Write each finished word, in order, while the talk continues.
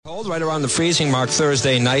Cold right around the freezing mark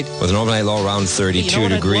Thursday night with an overnight low around 32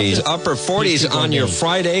 degrees. Upper 40s on your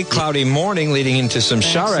Friday. Cloudy morning leading into some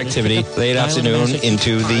shower activity late afternoon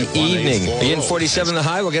into the evening. Again, 47 the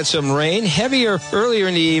high. We'll get some rain. Heavier earlier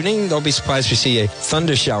in the evening. Don't be surprised if you see a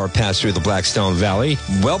thunder shower pass through the Blackstone Valley.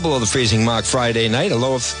 Well below the freezing mark Friday night. A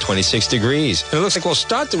low of 26 degrees. And it looks like we'll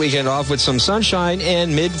start the weekend off with some sunshine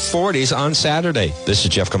and mid-40s on Saturday. This is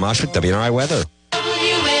Jeff Kamash with WNRI Weather.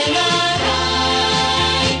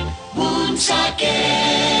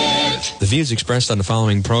 The views expressed on the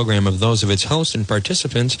following program of those of its hosts and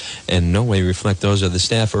participants in no way reflect those of the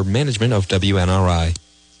staff or management of WNRI.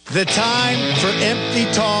 The time for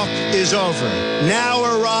empty talk is over. Now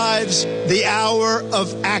arrives the hour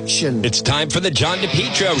of action. It's time for the John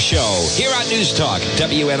DePietro Show here on News Talk,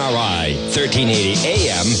 WNRI, 1380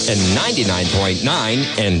 AM and 99.9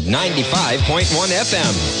 and 95.1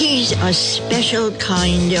 FM. He's a special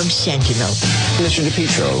kind of sentinel. Mr.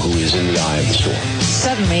 DePietro, who is in the eye of the storm.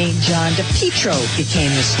 Suddenly, John DePietro became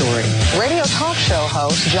the story. Radio talk show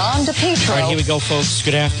host John DePietro. All right, here we go, folks.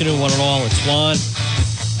 Good afternoon, one and all. It's Juan.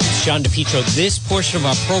 It's John DePietro. This portion of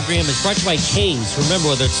our program is brought to you by Kay's. Remember,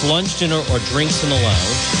 whether it's lunch, dinner, or drinks in the lounge,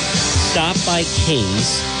 stop by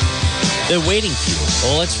Kay's. They're waiting for you.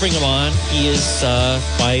 Well, let's bring him on. He is,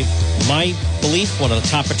 by my belief, one of the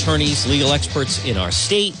top attorneys, legal experts in our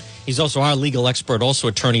state. He's also our legal expert, also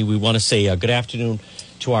attorney. We want to say good afternoon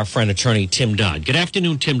to our friend, attorney Tim Dodd. Good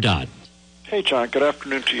afternoon, Tim Dodd. Hey, John. Good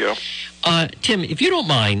afternoon to you. Tim, if you don't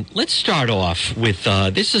mind, let's start off with,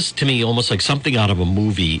 this is to me almost like something out of a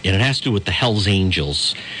movie, and it has to do with the Hells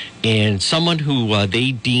Angels and someone who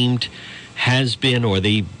they deemed has been, or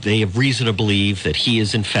they have reason to believe that he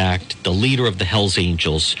is in fact the leader of the Hells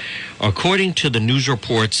Angels. According to the news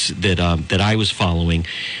reports that I was following,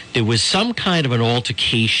 there was some kind of an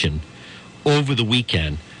altercation over the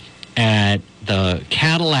weekend at the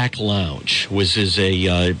Cadillac Lounge, which is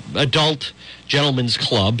a adult gentlemen's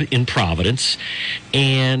club in Providence,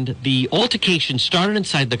 and the altercation started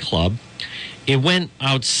inside the club. It went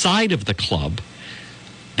outside of the club.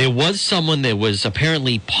 There was someone that was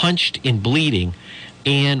apparently punched and bleeding,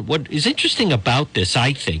 and what is interesting about this,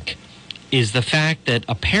 I think, is the fact that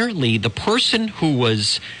apparently the person who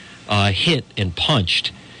was hit and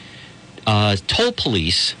punched told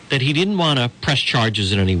police that he didn't want to press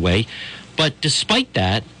charges in any way, but despite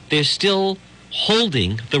that, they're still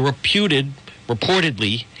holding the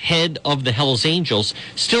reportedly head of the Hells Angels,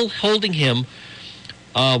 still holding him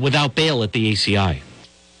without bail at the ACI.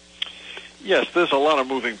 Yes, there's a lot of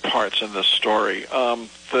moving parts in this story.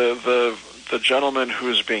 The gentleman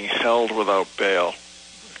who's being held without bail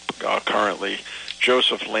currently,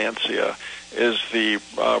 Joseph Lancia, is the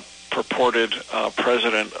purported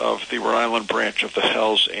president of the Rhode Island branch of the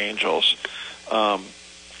Hells Angels.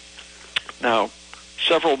 Now,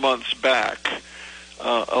 several months back,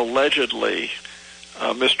 allegedly,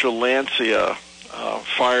 Mr. Lancia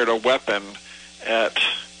fired a weapon at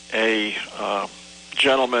a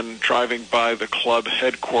gentleman driving by the club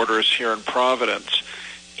headquarters here in Providence.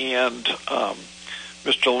 And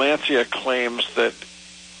Mr. Lancia claims that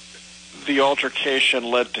the altercation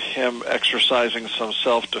led to him exercising some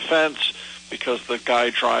self-defense because the guy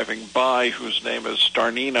driving by, whose name is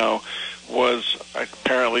Starnino, was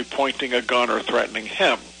apparently pointing a gun or threatening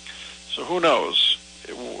him. So who knows?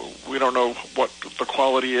 We don't know what the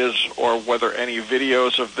quality is or whether any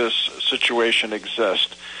videos of this situation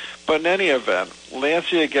exist. But in any event,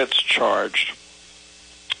 Lancia gets charged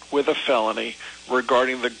with a felony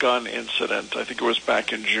regarding the gun incident. I think it was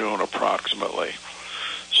back in June approximately.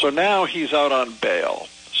 So now he's out on bail.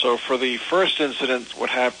 So for the first incident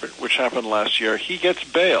which happened last year, he gets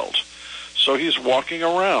bailed. So he's walking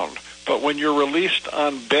around. But when you're released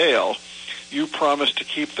on bail, you promise to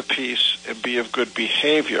keep the peace and be of good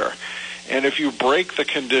behavior. And if you break the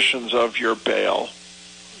conditions of your bail,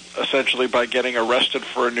 essentially by getting arrested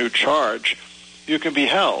for a new charge, you can be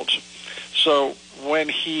held. So when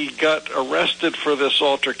he got arrested for this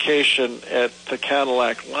altercation at the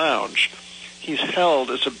Cadillac Lounge, he's held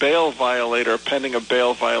as a bail violator pending a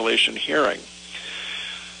bail violation hearing.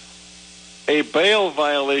 A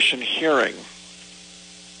violation hearing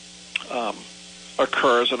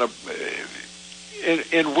occurs in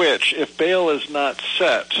which, if bail is not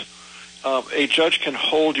set, a judge can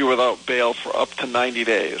hold you without bail for up to 90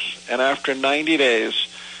 days. And after 90 days,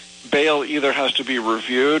 bail either has to be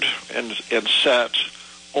reviewed and set,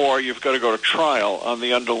 or you've got to go to trial on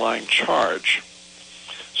the underlying charge.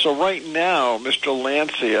 So right now, Mr.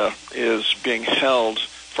 Lancia is being held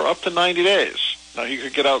for up to 90 days. Now, he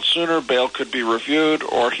could get out sooner, bail could be reviewed,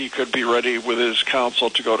 or he could be ready with his counsel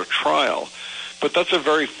to go to trial. But that's a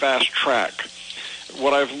very fast track.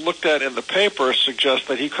 what I've looked at in the paper suggests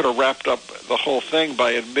that he could have wrapped up the whole thing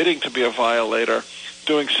by admitting to be a violator,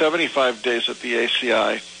 doing 75 days at the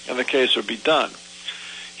ACI, and the case would be done.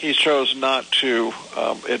 He chose not to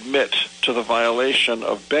admit to the violation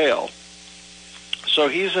of bail. So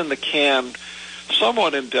he's in the can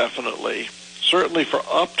somewhat indefinitely, certainly for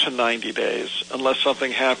up to 90 days, unless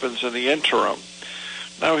something happens in the interim.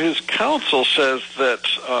 Now, his counsel says that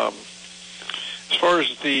as far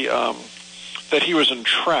as that he was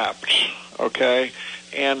entrapped, okay,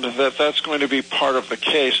 and that's going to be part of the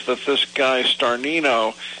case, that this guy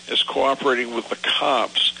Starnino is cooperating with the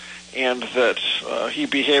cops, and that he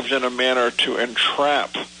behaved in a manner to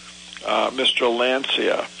entrap Mr.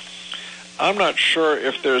 Lancia. I'm not sure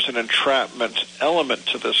if there's an entrapment element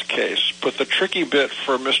to this case, but the tricky bit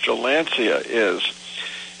for Mr. Lancia is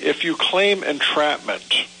if you claim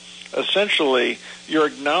entrapment, essentially you're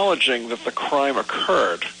acknowledging that the crime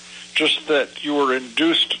occurred, just that you were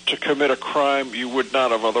induced to commit a crime you would not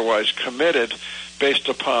have otherwise committed based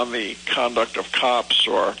upon the conduct of cops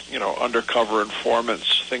or, undercover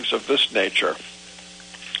informants, things of this nature.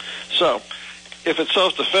 So, if it's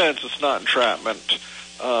self-defense, it's not entrapment.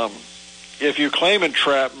 If you claim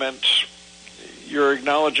entrapment, you're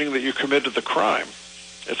acknowledging that you committed the crime.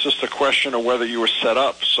 It's just a question of whether you were set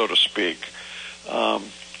up, so to speak.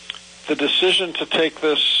 The decision to take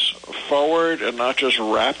this forward and not just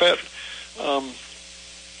wrap it,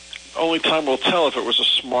 only time will tell if it was a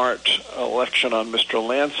smart election on Mr.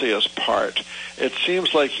 Lancia's part. It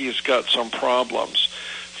seems like he's got some problems.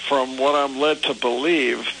 From what I'm led to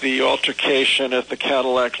believe, the altercation at the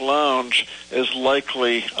Cadillac Lounge is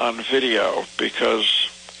likely on video because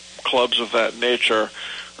clubs of that nature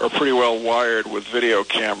are pretty well wired with video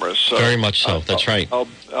cameras. So very much so. That's right.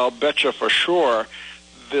 I'll bet you for sure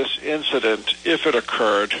this incident, if it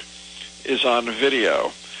occurred, is on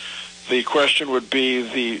video. The question would be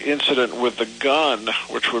the incident with the gun,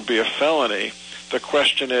 which would be a felony. The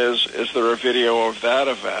question is there a video of that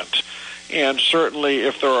event? And certainly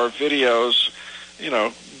if there are videos,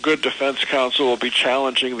 good defense counsel will be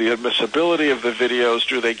challenging the admissibility of the videos.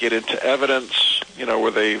 Do they get into evidence?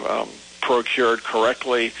 Were they procured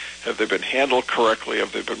correctly? Have they been handled correctly?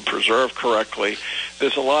 Have they been preserved correctly?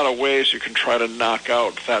 There's a lot of ways you can try to knock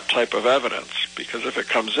out that type of evidence, because if it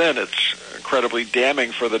comes in, it's incredibly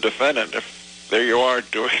damning for the defendant. If there you are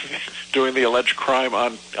doing the alleged crime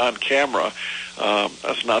on camera,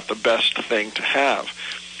 that's not the best thing to have.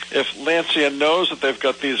 If Lancia knows that they've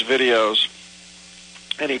got these videos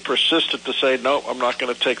and he persisted to say, no, I'm not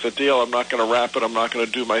going to take the deal, I'm not going to wrap it, I'm not going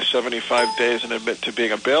to do my 75 days and admit to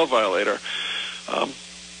being a bail violator,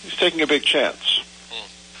 he's taking a big chance.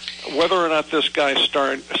 Whether or not this guy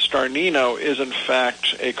Starnino is in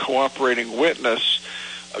fact a cooperating witness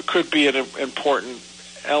could be an important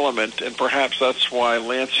element, and perhaps that's why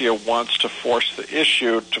Lancia wants to force the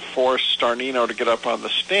issue, to force Starnino to get up on the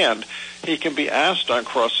stand. He can be asked on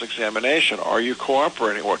cross-examination, are you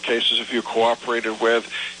cooperating? What cases have you cooperated with?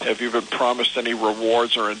 Have you been promised any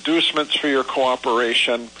rewards or inducements for your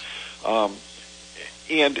cooperation?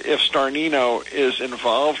 And if Starnino is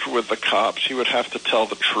involved with the cops, he would have to tell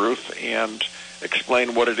the truth and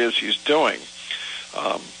explain what it is he's doing.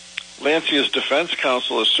 Lancia's defense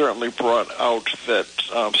counsel has certainly brought out that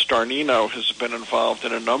Starnino has been involved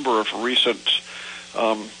in a number of recent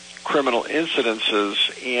criminal incidences,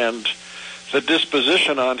 and the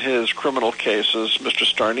disposition on his criminal cases, Mr.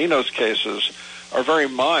 Starnino's cases, are very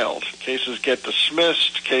mild. Cases get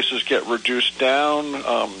dismissed, cases get reduced down.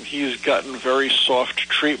 He's gotten very soft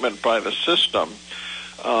treatment by the system,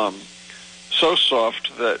 so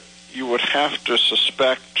soft that you would have to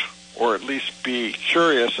suspect or at least be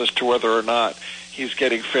curious as to whether or not he's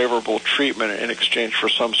getting favorable treatment in exchange for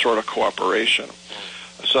some sort of cooperation.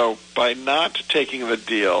 So by not taking the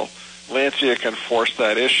deal, Lancia can force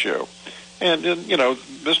that issue. And,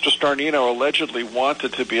 Mr. Starnino allegedly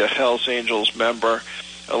wanted to be a Hells Angels member.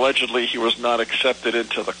 Allegedly, he was not accepted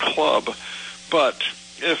into the club. But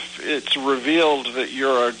if it's revealed that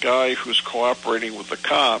you're a guy who's cooperating with the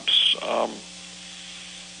cops,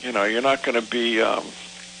 you're not going to be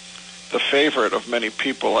the favorite of many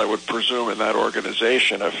people, I would presume, in that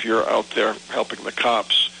organization if you're out there helping the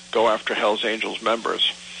cops go after Hells Angels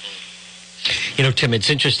members. Tim, it's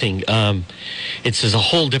interesting. It's a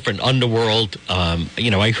whole different underworld.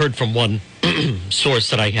 I heard from one source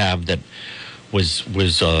that I have that was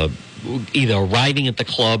either arriving at the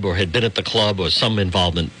club or had been at the club or some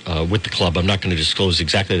involvement with the club. I'm not going to disclose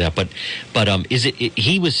exactly that, but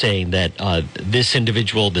he was saying that this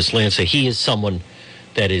individual, this Lancia, he is someone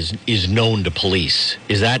that is known to police.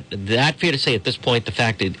 Is that fair to say at this point? The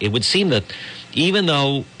fact that it would seem that even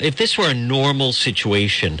though if this were a normal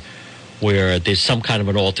situation where there's some kind of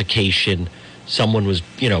an altercation, someone was,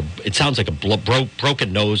 it sounds like a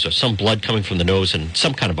broken nose or some blood coming from the nose and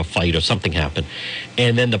some kind of a fight or something happened.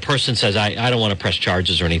 And then the person says, I don't want to press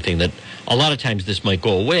charges or anything, that a lot of times this might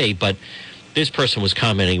go away. But this person was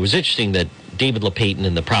commenting, it was interesting that David LePayton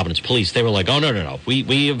and the Providence Police, they were like, oh, no.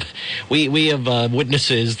 We have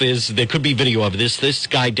witnesses. There could be video of this. This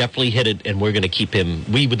guy definitely hit it, and we're going to keep him.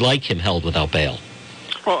 We would like him held without bail.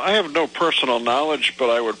 Well, I have no personal knowledge,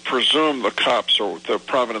 but I would presume the cops or the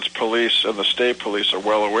Providence Police and the state police are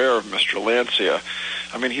well aware of Mr. Lancia.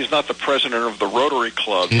 I mean, he's not the president of the Rotary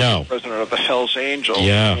Club. No. He's the president of the Hells Angels.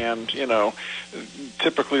 Yeah. And,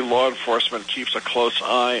 typically law enforcement keeps a close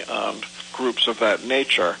eye on groups of that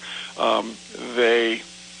nature.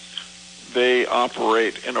 They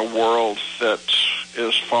operate in a world that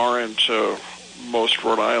is foreign to most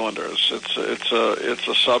Rhode Islanders. It's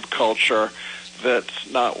a subculture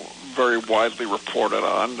that's not very widely reported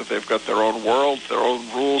on. They've got their own world, their own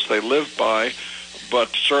rules they live by, but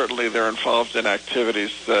certainly they're involved in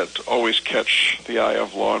activities that always catch the eye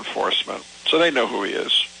of law enforcement. So they know who he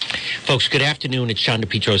is. Folks, good afternoon. It's John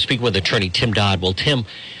DePietro speaking with attorney Tim Dodd. Well, Tim,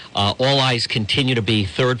 all eyes continue to be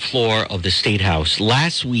third floor of the State House.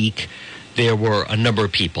 Last week, there were a number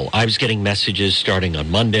of people. I was getting messages starting on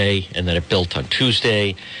Monday, and then it built on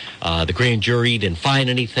Tuesday. The grand jury didn't find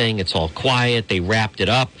anything. It's all quiet. They wrapped it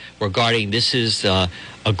up regarding this is a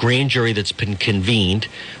grand jury that's been convened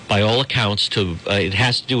by all accounts to it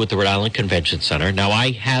has to do with the Rhode Island Convention Center. Now,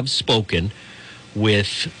 I have spoken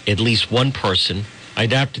with at least one person. I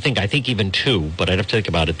think even two, but I'd have to think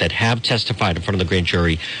about it, that have testified in front of the grand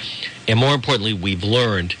jury. And more importantly, we've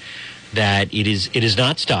learned that it is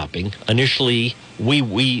not stopping. Initially,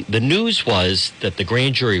 the news was that the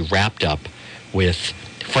grand jury wrapped up with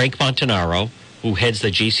Frank Montanaro, who heads the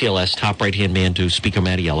JCLS, top right-hand man to Speaker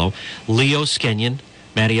Mattiello, Leo Skenyon,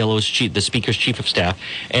 Mattiello's the Speaker's chief of staff,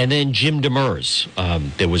 and then Jim Demers.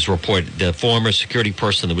 There was reported the former security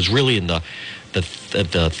person that was really in the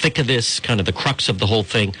thick of this, kind of the crux of the whole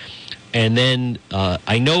thing. And then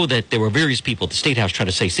I know that there were various people at the State House trying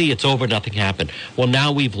to say, see, it's over, nothing happened. Well,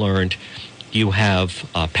 now we've learned you have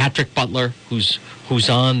Patrick Butler, who's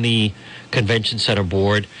on the Convention Center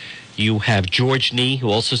board. You have George Nee, who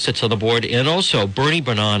also sits on the board, and also Bernie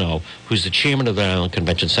Bonanno, who's the chairman of the Rhode Island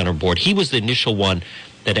Convention Center board. He was the initial one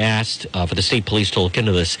that asked for the state police to look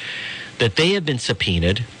into this, that they have been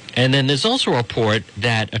subpoenaed. And then there's also a report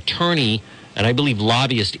that attorney, and I believe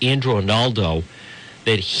lobbyist Andrew Arnaldo,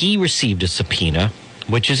 that he received a subpoena,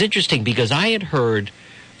 which is interesting because I had heard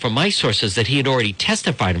from my sources that he had already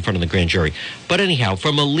testified in front of the grand jury. But anyhow,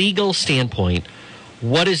 from a legal standpoint,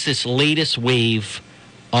 what is this latest wave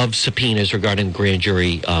of subpoenas regarding the grand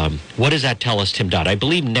jury? What does that tell us, Tim Dodd? I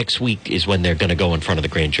believe next week is when they're going to go in front of the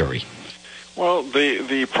grand jury. Well,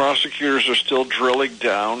 the prosecutors are still drilling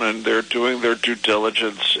down, and they're doing their due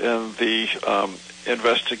diligence, and the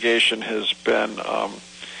investigation has been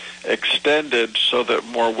extended so that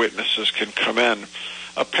more witnesses can come in.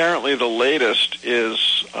 Apparently, the latest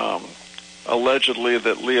is allegedly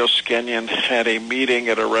that Leo Skenyon had a meeting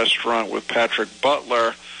at a restaurant with Patrick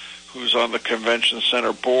Butler, who's on the Convention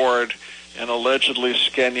Center board, and allegedly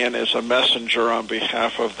Skenyon is a messenger on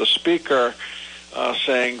behalf of the Speaker,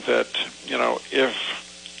 saying that,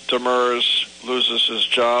 if Demers loses his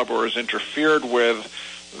job or is interfered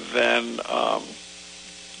with, then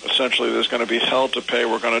essentially there's going to be hell to pay.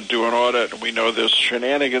 We're going to do an audit, and we know there's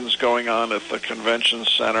shenanigans going on at the Convention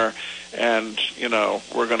Center, and,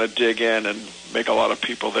 we're going to dig in and make a lot of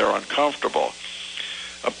people there uncomfortable.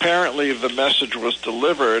 Apparently, the message was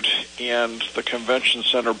delivered, and the Convention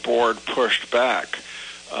Center board pushed back.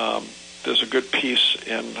 There's a good piece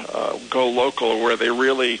in Go Local where they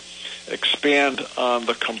really expand on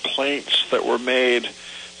the complaints that were made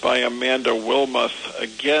by Amanda Wilmoth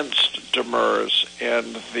against Demers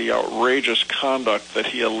and the outrageous conduct that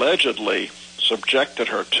he allegedly subjected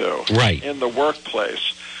her to in the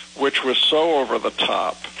workplace, which was so over the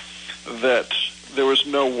top that there was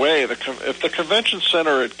no way. If the Convention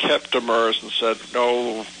Center had kept Demers and said,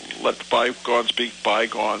 no, let bygones be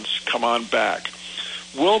bygones, come on back,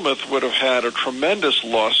 Wilmoth would have had a tremendous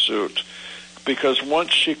lawsuit, because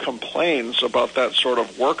once she complains about that sort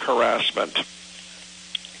of work harassment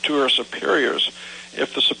to her superiors,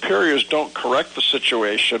 if the superiors don't correct the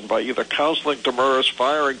situation by either counseling Demers,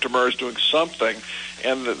 firing Demers, doing something,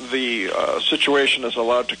 and the situation is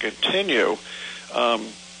allowed to continue,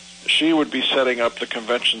 she would be setting up the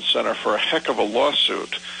Convention Center for a heck of a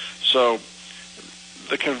lawsuit. So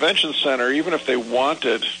the Convention Center, even if they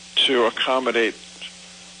wanted to accommodate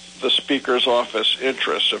the Speaker's office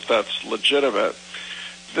interests, if that's legitimate,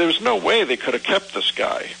 there's no way they could have kept this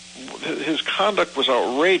guy. His conduct was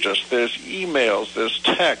outrageous. There's emails, there's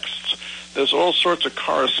texts, there's all sorts of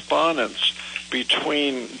correspondence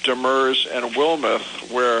between Demers and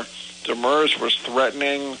Wilmoth where Demers was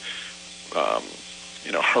threatening,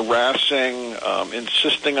 harassing,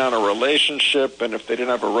 insisting on a relationship, and if they didn't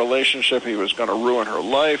have a relationship, he was going to ruin her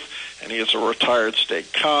life, and he is a retired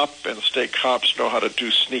state cop, and state cops know how to do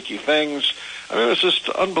sneaky things. I mean, it was just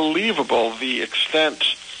unbelievable the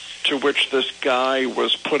extent to which this guy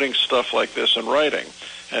was putting stuff like this in writing.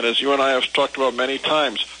 And as you and I have talked about many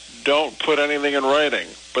times, don't put anything in writing.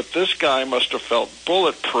 But this guy must have felt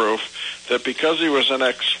bulletproof that because he was an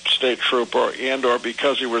ex-state trooper and or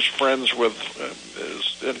because he was friends with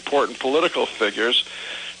important political figures,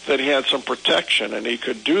 that he had some protection and he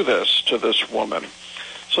could do this to this woman.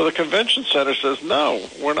 So the convention center says, no,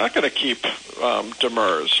 we're not going to keep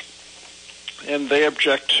Demers. And they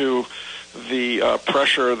object to the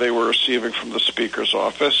pressure they were receiving from the Speaker's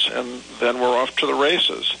office, and then we're off to the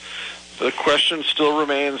races. The question still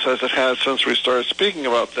remains, as it has since we started speaking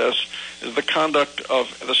about this, is the conduct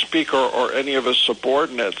of the Speaker or any of his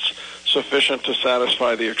subordinates sufficient to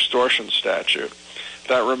satisfy the extortion statute?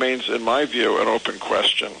 That remains, in my view, an open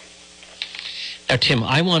question. Now, Tim,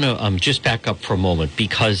 I want to just back up for a moment,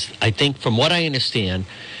 because I think from what I understand,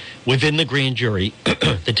 within the grand jury,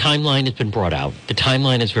 the timeline has been brought out. The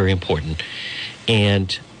timeline is very important.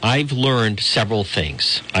 And I've learned several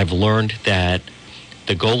things. I've learned that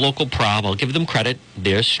the Go Local Prob, I'll give them credit,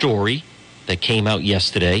 their story that came out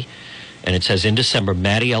yesterday, and it says, in December,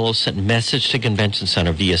 Mattiello sent a message to Convention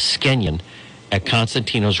Center via Skenyon at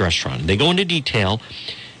Constantino's restaurant. They go into detail.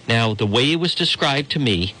 Now, the way it was described to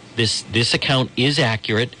me, this account is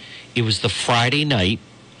accurate. It was the Friday night.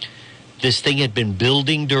 This thing had been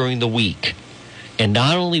building during the week. And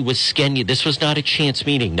not only was Skenyon, this was not a chance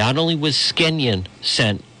meeting, not only was Skenyon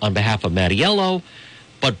sent on behalf of Mattiello,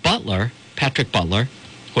 but Butler, Patrick Butler,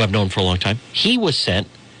 who I've known for a long time, he was sent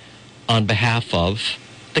on behalf of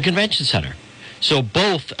the convention center. So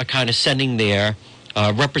both are kind of sending their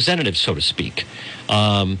representatives, so to speak,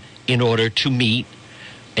 in order to meet.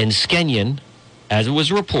 And Skenyon, as it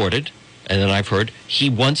was reported, and then I've heard, he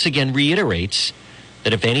once again reiterates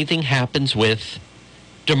that if anything happens with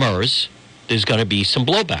Demers, there's going to be some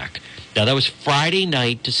blowback. Now, that was Friday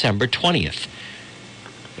night, December 20th.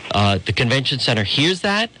 The convention center hears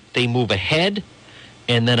that. They move ahead.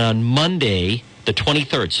 And then on Monday, the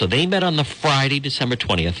 23rd. So they met on the Friday, December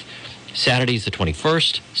 20th. Saturday's the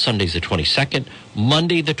 21st. Sunday's the 22nd.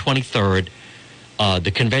 Monday, the 23rd.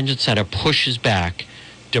 The convention center pushes back.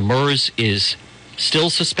 Demers is still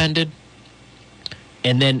suspended.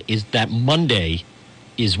 And then is that Monday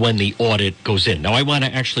is when the audit goes in. Now, I want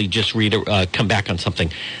to actually just come back on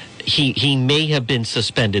something. He may have been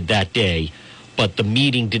suspended that day, but the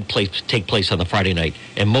meeting did take place on the Friday night.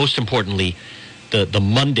 And most importantly, the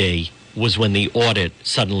Monday was when the audit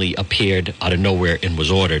suddenly appeared out of nowhere and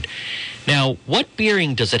was ordered. Now, what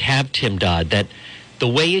bearing does it have, Tim Dodd, that the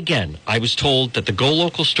way, again, I was told that the Go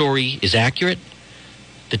Local story is accurate,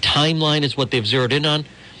 the timeline is what they've zeroed in on.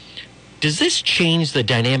 Does this change the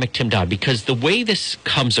dynamic, Tim Dodd? Because the way this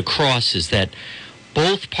comes across is that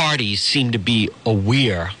both parties seem to be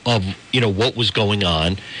aware of, what was going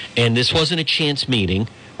on, and this wasn't a chance meeting,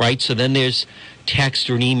 right? So then there's text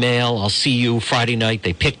or an email, I'll see you Friday night.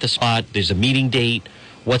 They pick the spot. There's a meeting date.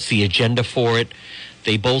 What's the agenda for it?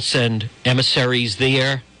 They both send emissaries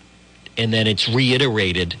there, and then it's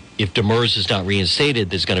reiterated. If Demers is not reinstated,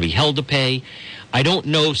 there's going to be hell to pay. I don't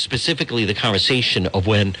know specifically the conversation of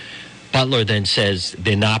when Butler then says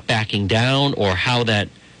they're not backing down or how that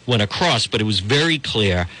went across, but it was very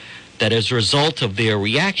clear that as a result of their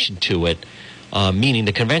reaction to it, meaning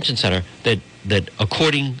the convention center, that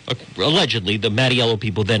allegedly, the Mattiello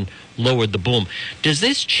people then lowered the boom. Does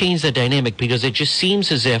this change the dynamic? Because it just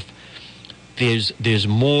seems as if there's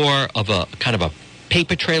more of a kind of a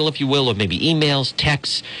paper trail, if you will, or maybe emails,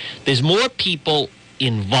 texts. There's more people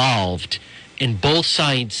involved, and both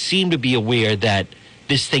sides seem to be aware that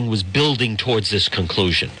this thing was building towards this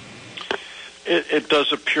conclusion. It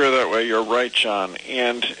does appear that way. You're right, John.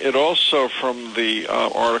 And it also, from the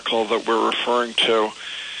article that we're referring to,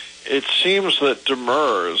 it seems that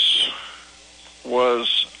Demers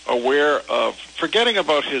was aware of, forgetting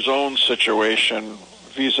about his own situation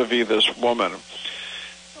vis-a-vis this woman,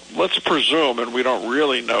 let's presume, and we don't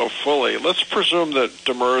really know fully, let's presume that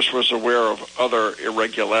Demers was aware of other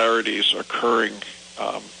irregularities occurring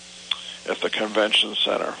at the convention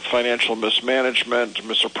center. Financial mismanagement,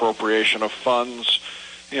 misappropriation of funds,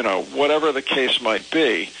 whatever the case might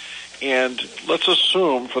be. And let's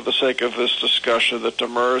assume, for the sake of this discussion, that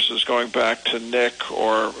Demers is going back to Nick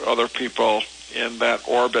or other people in that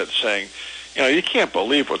orbit saying, you can't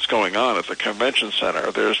believe what's going on at the convention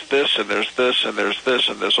center. There's this, and there's this, and there's this,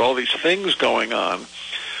 and there's all these things going on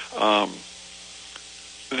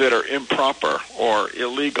that are improper or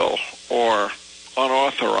illegal or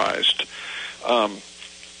unauthorized.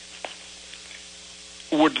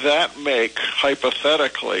 Would that make,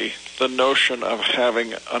 hypothetically, the notion of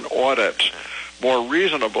having an audit more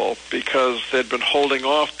reasonable because they'd been holding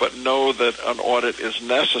off but know that an audit is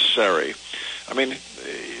necessary? I mean,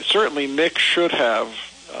 certainly Nick should have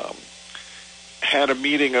had a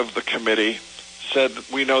meeting of the committee, said,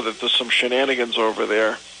 we know that there's some shenanigans over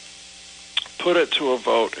there, put it to a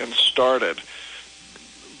vote, and started.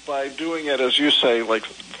 By doing it, as you say, like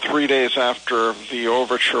 3 days after the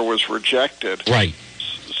overture was rejected, right,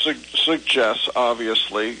 suggests,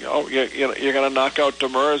 obviously, you're going to knock out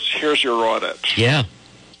Demers, here's your audit. Yeah.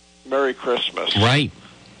 Merry Christmas. Right.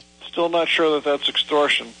 Still not sure that that's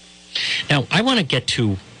extortion. Now, I want to get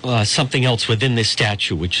to something else within this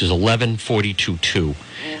statute, which is 1142.2.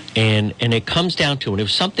 And it comes down to, and it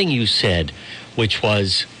was something you said, which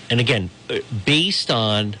was, and again, based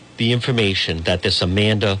on the information that this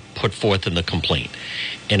Amanda put forth in the complaint.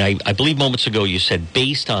 And I believe moments ago you said,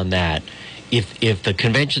 based on that, if the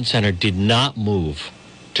convention center did not move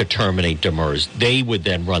to terminate Demers, they would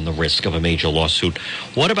then run the risk of a major lawsuit.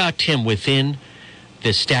 What about, Tim, within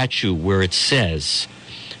the statute where it says,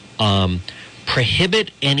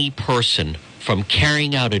 prohibit any person from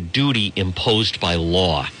carrying out a duty imposed by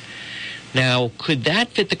law? Now, could that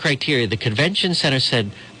fit the criteria? The convention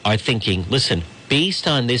center are thinking, listen, based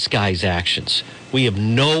on this guy's actions, we have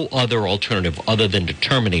no other alternative other than to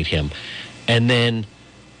terminate him. And then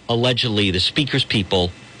allegedly the speaker's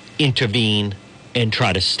people intervene and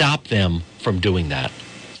try to stop them from doing that.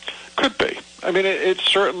 Could be. I mean, it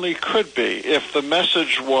certainly could be. If the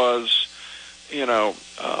message was,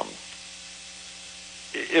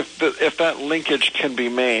 if that linkage can be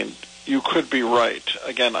made, you could be right.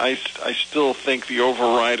 Again, I still think the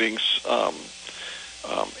overriding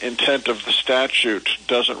intent of the statute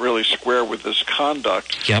doesn't really square with this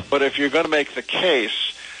conduct. Yep. But if you're going to make the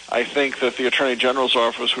case, I think that the Attorney General's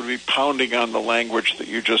office would be pounding on the language that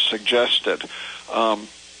you just suggested.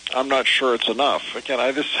 I'm not sure it's enough. Again,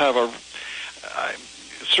 I just have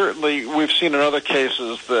certainly we've seen in other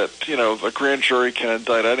cases that, the grand jury can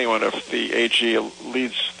indict anyone if the AG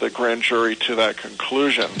leads the grand jury to that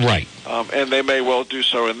conclusion. Right. And they may well do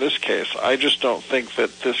so in this case. I just don't think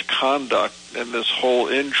that this conduct and this whole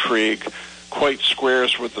intrigue quite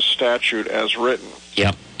squares with the statute as written.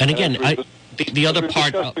 Yeah. And again, the other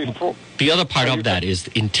part of that is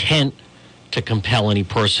intent to compel any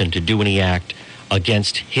person to do any act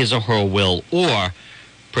against his or her will or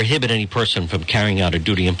prohibit any person from carrying out a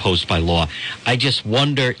duty imposed by law. I just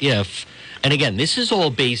wonder if, and again, this is all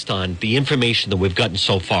based on the information that we've gotten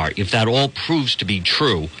so far. If that all proves to be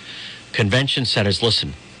true, convention centers,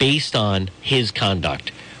 listen, based on his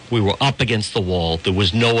conduct, we were up against the wall. There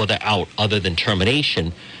was no other out other than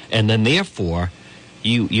termination. And then therefore,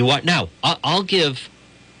 you are, now, I'll give,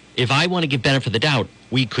 if I want to give benefit of the doubt,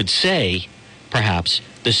 we could say, perhaps,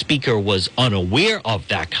 the speaker was unaware of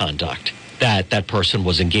that conduct, that person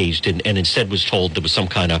was engaged in, and instead was told there was some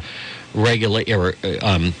kind of regular error,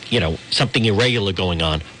 something irregular going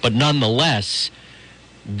on. But nonetheless,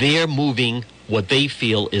 they're moving what they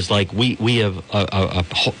feel is like we have a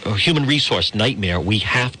human resource nightmare. We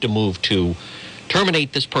have to move to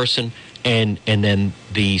terminate this person, and then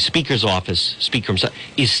the speaker's office, speaker himself,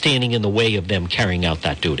 is standing in the way of them carrying out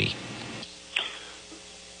that duty.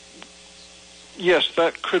 Yes,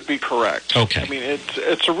 that could be correct. Okay. I mean,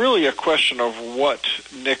 it's really a question of what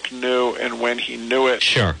Nick knew and when he knew it.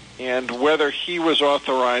 Sure. And whether he was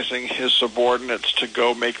authorizing his subordinates to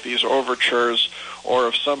go make these overtures, or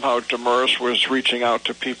if somehow Demers was reaching out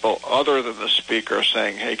to people other than the speaker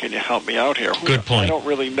saying, hey, can you help me out here? Good point. I don't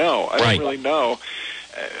really know. I Right. don't really know.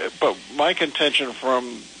 But my contention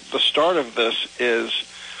from the start of this is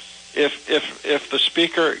if the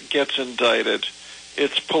speaker gets indicted,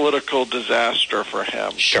 it's political disaster for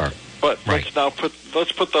him. Sure. But Right.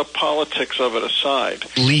 let's put the politics of it aside.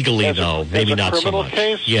 Legally, though, maybe not so much.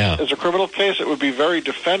 Yeah. As a criminal case, it would be very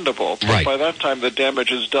defendable. But Right. by that time, the damage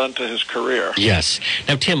is done to his career. Yes.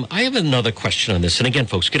 Now, Tim, I have another question on this. And again,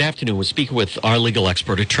 folks, good afternoon. We're speaking with our legal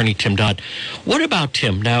expert, Attorney Tim Dodd. What about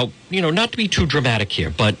Tim? Now, not to be too dramatic here,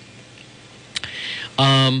 but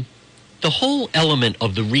the whole element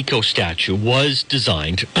of the RICO statute was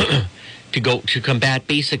designed to combat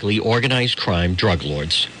basically organized crime drug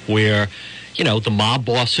lords, where, the mob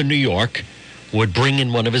boss in New York would bring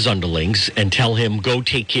in one of his underlings and tell him, go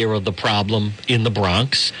take care of the problem in the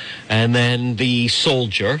Bronx. And then the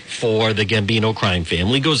soldier for the Gambino crime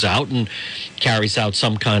family goes out and carries out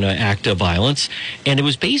some kind of act of violence. And it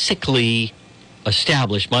was basically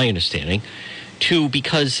established, my understanding,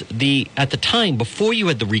 because at the time, before you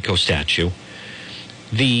had the RICO statute,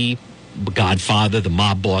 the Godfather, the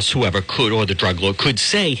mob boss, whoever could, or the drug lord could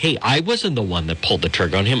say, hey, I wasn't the one that pulled the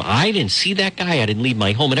trigger on him. I didn't see that guy. I didn't leave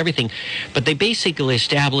my home and everything. But they basically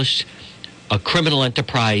established a criminal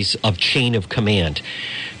enterprise of chain of command.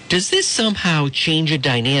 Does this somehow change a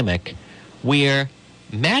dynamic where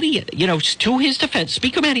Matty, to his defense,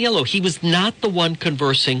 Speaker Mattiello, he was not the one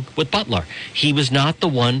conversing with Butler. He was not the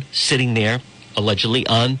one sitting there, allegedly,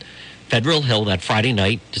 on Federal Hill that Friday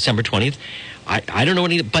night, December 20th. I don't know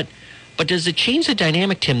any, but does it change the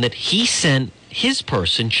dynamic, Tim, that he sent his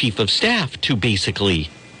person, chief of staff, to basically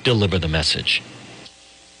deliver the message?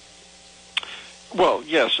 Well,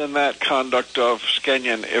 yes, and that conduct of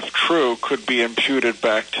Skenyon, if true, could be imputed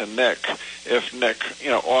back to Nick if Nick,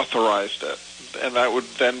 authorized it. And that would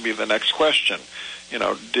then be the next question.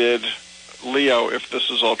 Did Leo, if this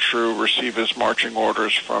is all true, receive his marching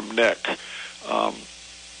orders from Nick?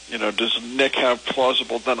 Does Nick have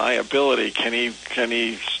plausible deniability? Can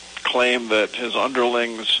he claim that his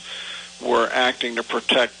underlings were acting to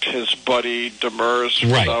protect his buddy Demers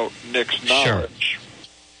without Nick's knowledge? Sure.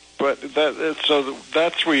 But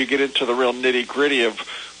that's where you get into the real nitty-gritty of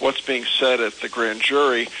what's being said at the grand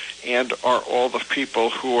jury, and are all the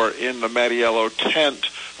people who are in the Mattiello tent,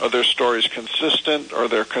 are their stories consistent? Are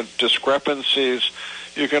there discrepancies?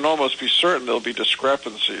 You can almost be certain there'll be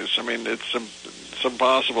discrepancies. I mean, it's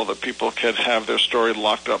impossible that people can have their story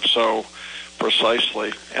locked up so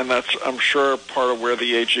precisely. And that's, I'm sure, part of where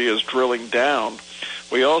the AG is drilling down.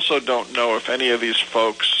 We also don't know if any of these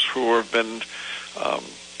folks who have been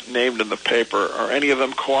named in the paper, are any of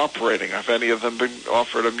them cooperating? Have any of them been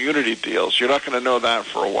offered immunity deals? You're not going to know that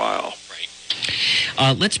for a while.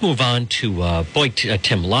 Right. Let's move on to,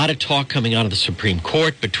 Tim, a lot of talk coming out of the Supreme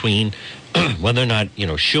Court between whether or not,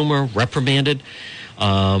 Schumer reprimanded,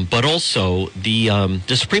 but also the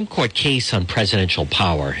Supreme Court case on presidential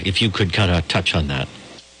power, if you could kind of touch on that.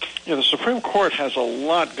 The Supreme Court has a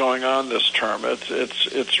lot going on this term.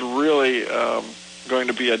 It's really going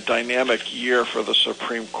to be a dynamic year for the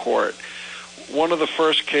Supreme Court. One of the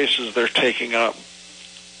first cases they're taking up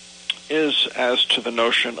is as to the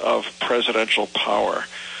notion of presidential power.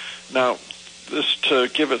 Now, this, to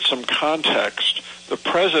give it some context, the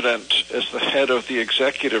president, as the head of the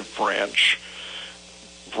executive branch,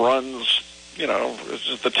 runs,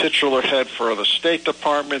 is the titular head for the State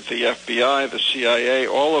Department, the FBI, the CIA,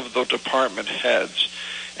 all of the department heads.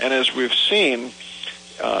 And as we've seen,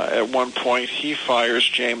 at one point, he fires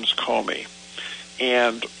James Comey.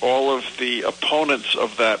 And all of the opponents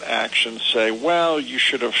of that action say, well, you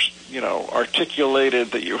should have,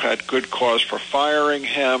 articulated that you had good cause for firing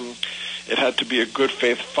him. It had to be a good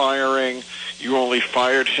faith firing. You only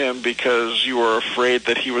fired him because you were afraid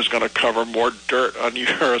that he was going to cover more dirt on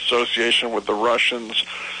your association with the Russians.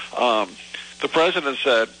 The president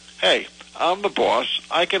said, hey, I'm the boss.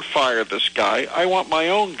 I can fire this guy. I want my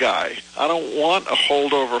own guy. I don't want a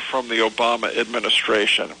holdover from the Obama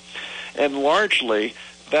administration. And largely,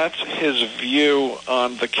 that's his view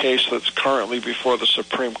on the case that's currently before the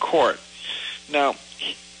Supreme Court. Now,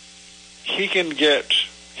 he can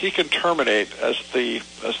terminate as the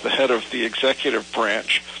head of the executive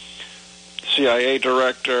branch, CIA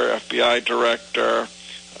director, FBI director,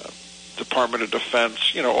 Department of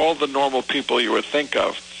Defense, all the normal people you would think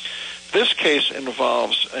of. This case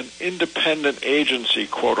involves an independent agency,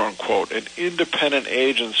 quote unquote, an independent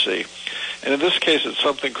agency. And in this case, it's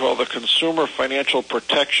something called the Consumer Financial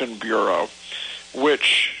Protection Bureau,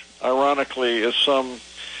 which, ironically, is some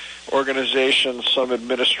organization, some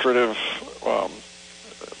administrative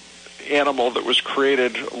animal that was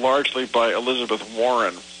created largely by Elizabeth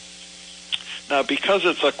Warren. Now, because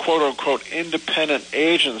it's a quote-unquote independent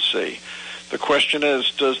agency, the question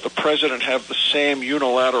is, does the president have the same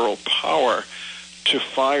unilateral power to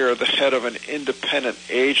fire the head of an independent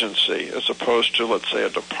agency as opposed to, let's say, a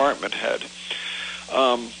department head?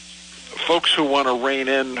 Folks who want to rein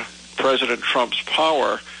in President Trump's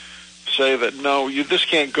power say that, no, you just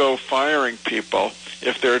can't go firing people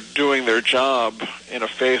if they're doing their job in a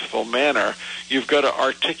faithful manner. You've got to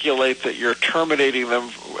articulate that you're terminating them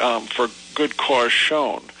for good cause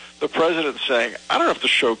shown. The president's saying, I don't have to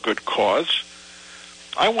show good cause.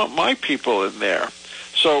 I want my people in there.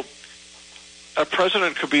 So a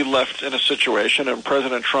president could be left in a situation, and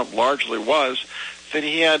President Trump largely was, that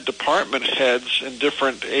he had department heads in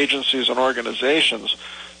different agencies and organizations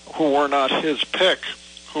who were not his pick,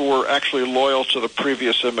 who were actually loyal to the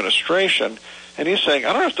previous administration. And he's saying,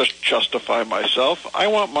 I don't have to justify myself. I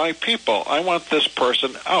want my people. I want this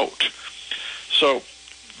person out. So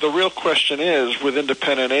the real question is, with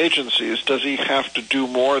independent agencies, does he have to do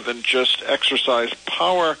more than just exercise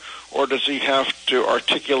power, or does he have to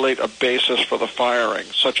articulate a basis for the firing,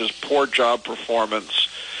 such as poor job performance,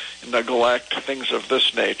 neglect, things of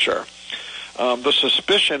this nature? The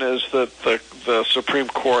suspicion is that the Supreme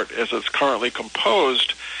Court, as it's currently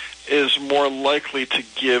composed, is more likely to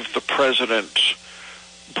give the president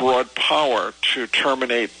broad power to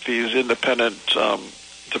terminate these independent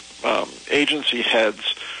agency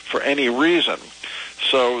heads for any reason.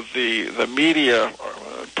 So the media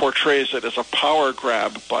portrays it as a power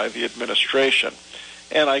grab by the administration.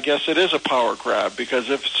 And I guess it is a power grab, because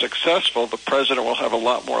if successful, the president will have a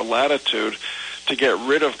lot more latitude to get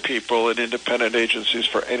rid of people in independent agencies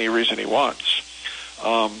for any reason he wants.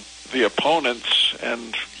 The opponents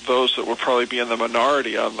and those that will probably be in the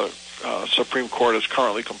minority on the Supreme Court as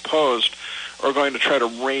currently composed are going to try to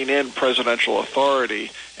rein in presidential authority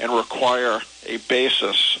and require a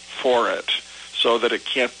basis for it so that it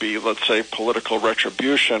can't be, let's say, political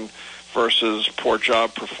retribution versus poor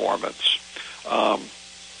job performance.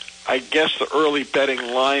 I guess the early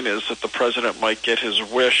betting line is that the president might get his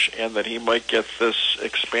wish and that he might get this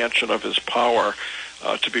expansion of his power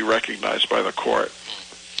to be recognized by the court.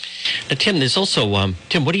 Now, Tim, there's also,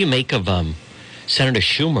 Tim, what do you make of Senator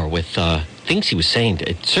Schumer with things he was saying?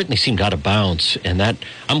 It certainly seemed out of bounds, and that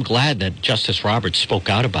I'm glad that Justice Roberts spoke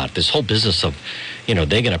out about this whole business of, they're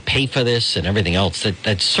going to pay for this and everything else.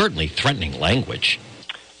 That's certainly threatening language.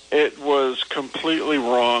 It was completely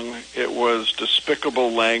wrong. It was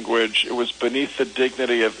despicable language. It was beneath the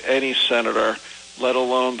dignity of any senator, let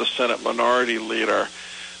alone the Senate minority leader.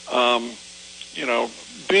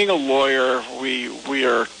 Being a lawyer, we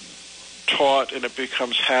are taught, and it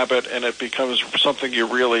becomes habit, and it becomes something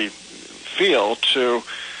you really feel, to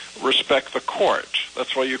respect the court.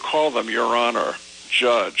 That's why you call them Your Honor,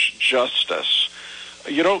 Judge, Justice.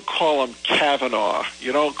 You don't call them Kavanaugh.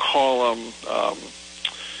 You don't call them...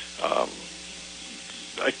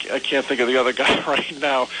 I can't think of the other guy right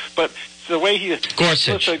now, but the way he...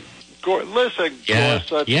 Gorsuch. Listen, yeah.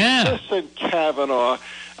 Gorsuch. Yeah. Listen, Kavanaugh.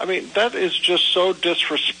 I mean, that is just so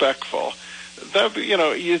disrespectful. That,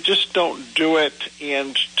 you just don't do it.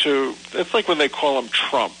 And it's like when they call him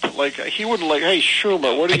Trump. Like, he wouldn't hey,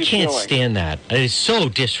 Schumer, what are you doing? I can't stand that. It is so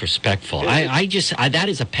disrespectful. That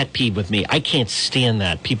is a pet peeve with me. I can't stand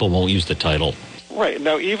that. People won't use the title. Right.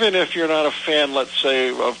 Now, even if you're not a fan, let's say,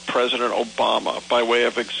 of President Obama, by way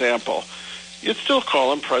of example, you'd still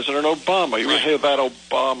call him President Obama. You would hear that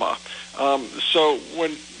Obama. So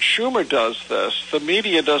when Schumer does this, the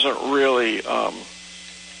media doesn't really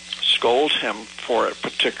scold him for it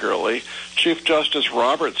particularly. Chief Justice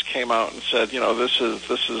Roberts came out and said, this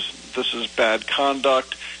is bad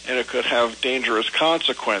conduct, and it could have dangerous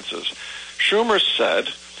consequences. Schumer said,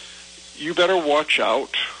 you better watch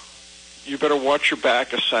out. You better watch your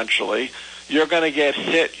back, essentially. You're going to get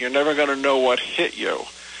hit. You're never going to know what hit you.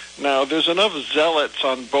 Now, there's enough zealots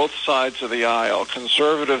on both sides of the aisle,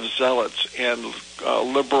 conservative zealots and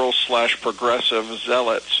liberal/progressive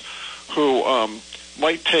zealots, who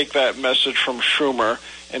might take that message from Schumer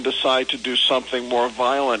and decide to do something more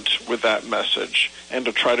violent with that message and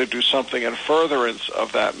to try to do something in furtherance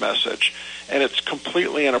of that message. And it's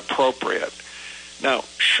completely inappropriate. Now,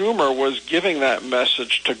 Schumer was giving that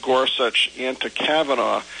message to Gorsuch and to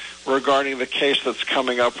Kavanaugh regarding the case that's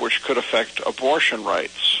coming up, which could affect abortion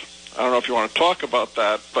rights. I don't know if you want to talk about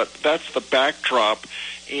that, but that's the backdrop,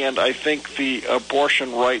 and I think the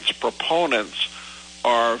abortion rights proponents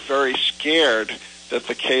are very scared that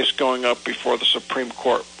the case going up before the Supreme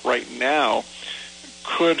Court right now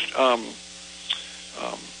could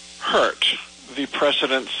hurt the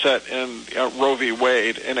precedent set in Roe v.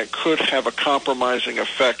 Wade, and it could have a compromising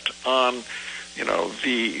effect on,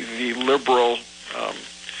 the liberal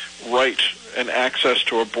right and access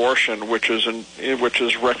to abortion, which is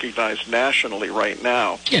recognized nationally right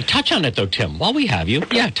now. Yeah, touch on it though, Tim. While we have you,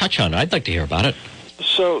 touch on it. I'd like to hear about it.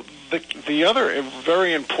 So the other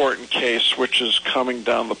very important case, which is coming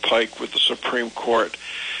down the pike with the Supreme Court,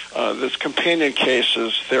 this companion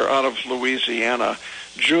cases, they're out of Louisiana.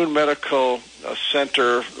 June Medical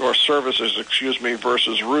Center or Services,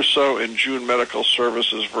 versus Russo, and June Medical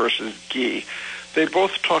Services versus Gee. They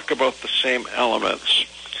both talk about the same elements.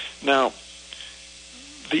 Now,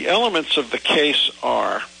 the elements of the case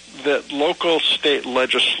are that local state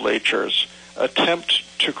legislatures attempt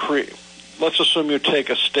to create, let's assume you take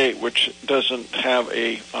a state which doesn't have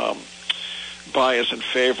a bias in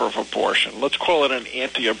favor of abortion. Let's call it an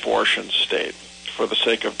anti-abortion state for the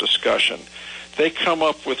sake of discussion. They come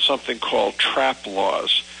up with something called TRAP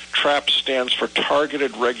laws. TRAP stands for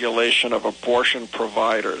Targeted Regulation of Abortion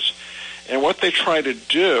Providers. And what they try to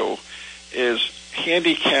do is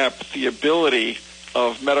handicap the ability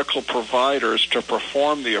of medical providers to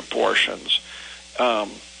perform the abortions.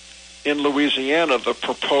 In Louisiana, the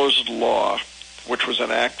proposed law, which was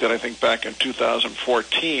enacted, I think, back in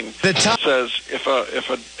 2014, says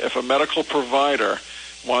if a medical provider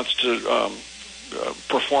wants to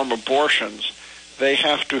perform abortions, they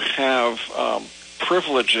have to have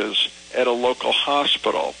privileges at a local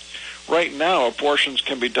hospital. Right now, abortions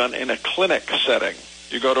can be done in a clinic setting.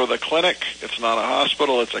 You go to the clinic, it's not a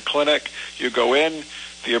hospital, it's a clinic. You go in,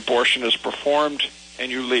 the abortion is performed,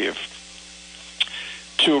 and you leave.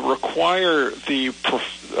 To require the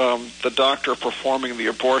doctor performing the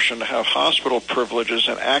abortion to have hospital privileges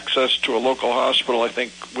and access to a local hospital, I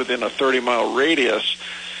think within a 30-mile radius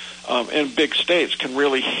in big states, can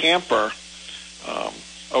really hamper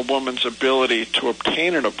a woman's ability to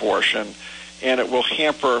obtain an abortion, and it will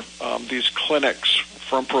hamper these clinics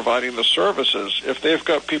from providing the services. If they've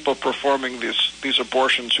got people performing these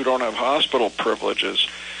abortions who don't have hospital privileges,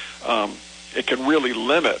 it can really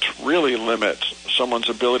limit someone's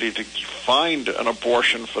ability to find an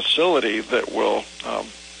abortion facility that will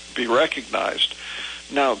be recognized.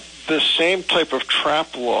 Now, this same type of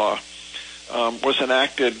TRAP law was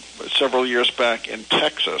enacted several years back in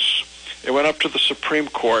Texas. It went up to the Supreme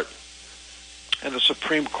Court, and the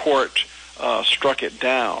Supreme Court struck it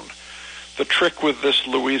down. The trick with this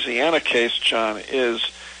Louisiana case, John, is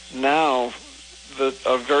now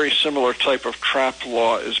a very similar type of TRAP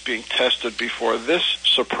law is being tested before this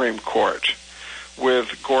Supreme Court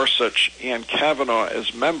with Gorsuch and Kavanaugh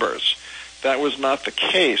as members. That was not the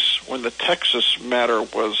case when the Texas matter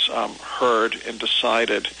was heard and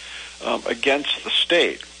decided against the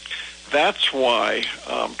state. That's why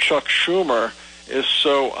Chuck Schumer is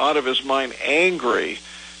so out of his mind angry,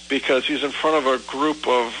 because he's in front of a group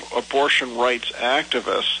of abortion rights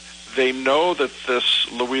activists. They know that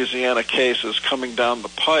this Louisiana case is coming down the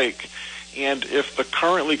pike, and if the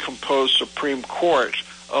currently composed Supreme Court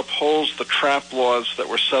upholds the TRAP laws that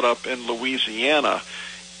were set up in Louisiana,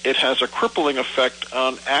 it has a crippling effect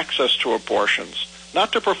on access to abortions,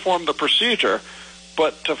 not to perform the procedure,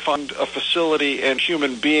 but to fund a facility and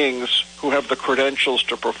human beings who have the credentials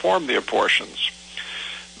to perform the abortions.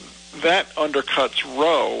 That undercuts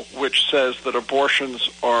Roe, which says that abortions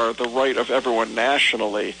are the right of everyone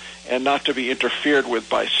nationally and not to be interfered with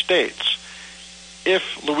by states.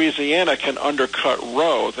 If Louisiana can undercut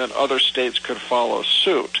Roe, then other states could follow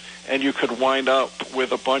suit, and you could wind up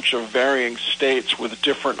with a bunch of varying states with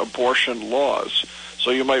different abortion laws.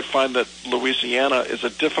 So you might find that Louisiana is a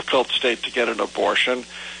difficult state to get an abortion.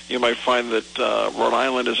 You might find that Rhode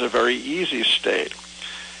Island is a very easy state.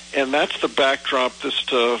 And that's the backdrop, just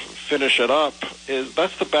to finish it up,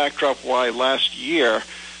 that's the backdrop why last year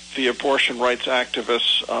the abortion rights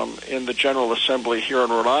activists in the General Assembly here in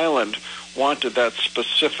Rhode Island wanted that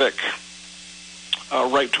specific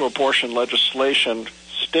right to abortion legislation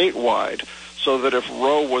statewide, so that if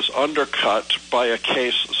Roe was undercut by a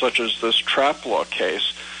case such as this TRAP law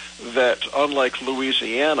case, that unlike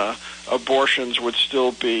Louisiana, abortions would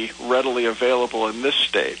still be readily available in this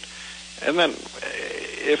state. And then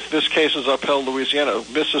if this case is upheld in Louisiana,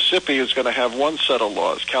 Mississippi is going to have one set of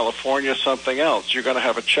laws, California something else. You're going to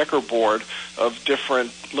have a checkerboard of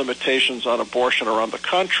different limitations on abortion around the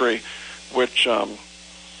country, which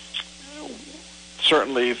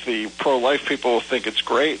certainly the pro-life people will think it's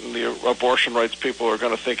great, and the abortion rights people are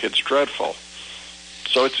going to think it's dreadful.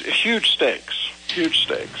 So it's huge stakes. Huge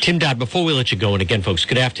stakes. Tim Dodd, before we let you go, and again, folks,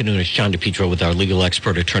 good afternoon. It's John DePietro with our legal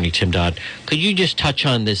expert attorney, Tim Dodd. Could you just touch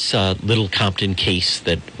on this Little Compton case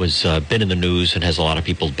that was been in the news and has a lot of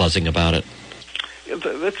people buzzing about it?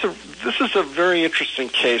 This is a very interesting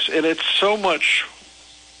case, and it's so much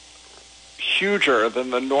huger than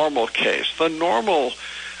the normal case. The normal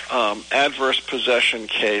adverse possession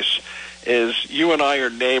case is you and I are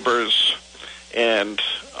neighbors, and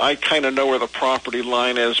I kind of know where the property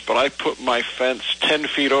line is, but I put my fence 10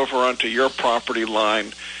 feet over onto your property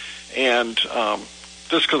line, and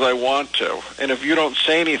just because I want to. And if you don't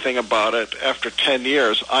say anything about it, after 10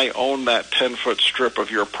 years, I own that 10-foot strip of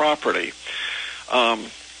your property.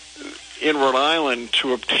 In Rhode Island,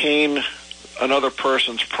 to obtain another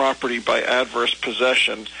person's property by adverse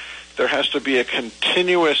possession, there has to be a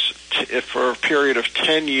continuous, for a period of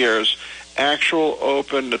 10 years, actual,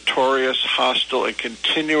 open, notorious, hostile, and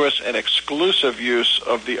continuous and exclusive use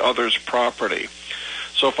of the other's property.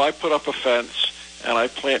 So if I put up a fence and I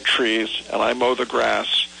plant trees and I mow the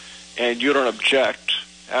grass, and you don't object,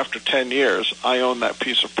 after 10 years, I own that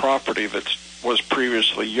piece of property that was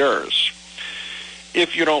previously yours.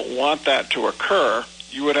 If you don't want that to occur,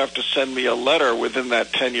 you would have to send me a letter within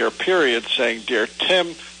that 10-year period saying, "Dear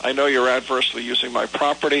Tim, I know you're adversely using my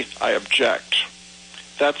property. I object."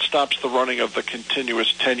 That stops the running of the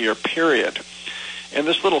continuous 10-year period. In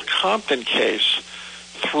this little Compton case,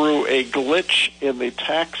 through a glitch in the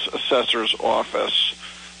tax assessor's office,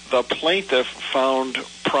 the plaintiff found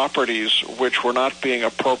properties which were not being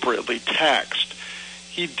appropriately taxed.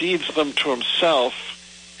 He deeds them to himself,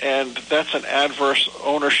 and that's an adverse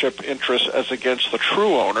ownership interest as against the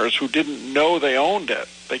true owners who didn't know they owned it.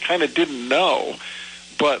 They kind of didn't know,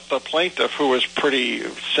 but the plaintiff, who was pretty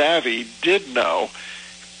savvy, did know,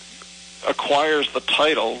 acquires the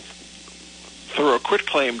title through a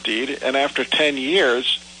quitclaim deed, and after 10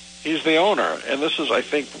 years, he's the owner. And this is, I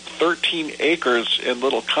think, 13 acres in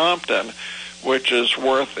Little Compton, which is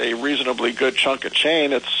worth a reasonably good chunk of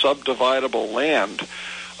change. It's subdividable land.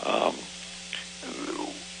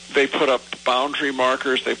 They put up boundary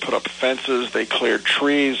markers, they put up fences, they cleared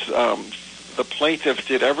trees. The plaintiff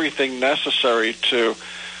did everything necessary to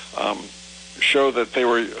show that they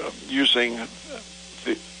were using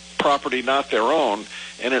the property not their own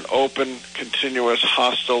in an open, continuous,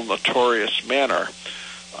 hostile, notorious manner.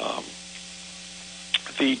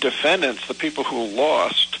 The defendants, the people who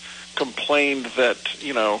lost, complained that,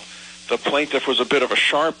 the plaintiff was a bit of a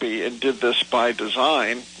Sharpie and did this by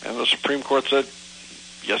design, and the Supreme Court said,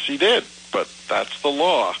 yes, he did, but that's the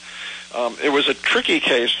law. It was a tricky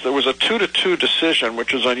case. There was a 2-2 decision,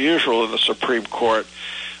 which is unusual in the Supreme Court.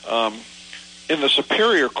 In the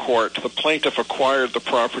Superior Court, the plaintiff acquired the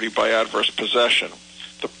property by adverse possession.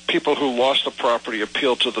 The people who lost the property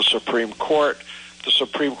appealed to the Supreme Court. The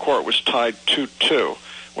Supreme Court was tied 2-2.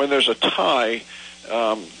 When there's a tie,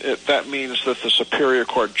 that means that the Superior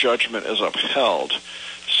Court judgment is upheld.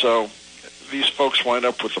 So these folks wind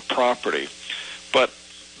up with the property. But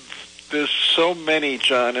there's so many,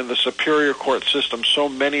 John, in the Superior Court system, so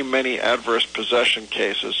many adverse possession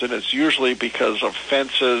cases, and it's usually because of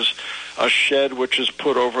fences, a shed which is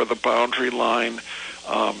put over the boundary line.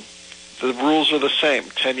 The rules are the same: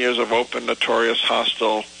 10 years of open, notorious,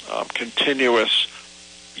 hostile, continuous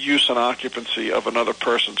use and occupancy of another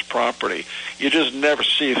person's property. You just never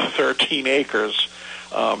see 13 acres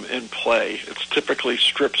in play. It's typically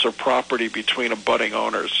strips of property between abutting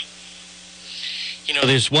owners.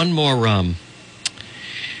 There's one more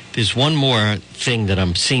thing that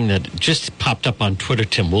I'm seeing that just popped up on Twitter,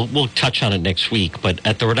 Tim. We'll touch on it next week. But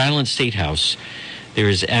at the Rhode Island State House, there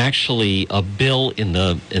is actually a bill in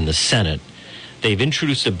the Senate. They've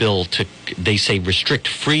introduced a bill to, they say, restrict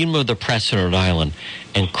freedom of the press in Rhode Island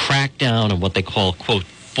and crack down on what they call, quote,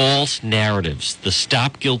 false narratives. The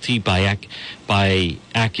Stop Guilty by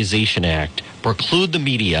Accusation Act preclude the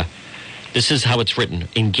media, this is how it's written,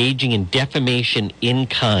 engaging in defamation in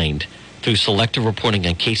kind through selective reporting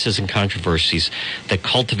on cases and controversies that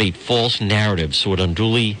cultivate false narratives so it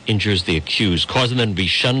unduly injures the accused, causing them to be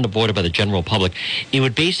shunned and avoided by the general public. It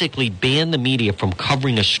would basically ban the media from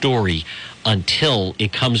covering a story until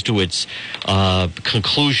it comes to its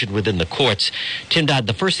conclusion within the courts. Tim Dodd,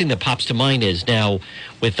 the first thing that pops to mind is now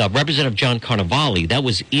with Representative John Carnevale, that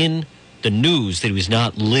was in the news that he was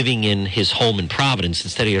not living in his home in Providence,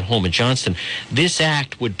 instead he had a home in Johnston. This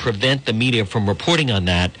act would prevent the media from reporting on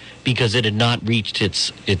that because it had not reached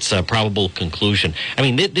its probable conclusion. I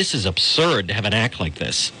mean, this is absurd to have an act like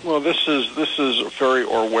this. Well, this is very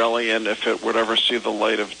Orwellian if it would ever see the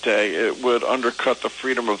light of day. It would undercut the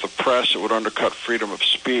freedom of the press. It would undercut freedom of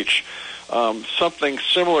speech. Something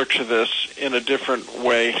similar to this in a different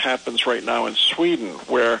way happens right now in Sweden,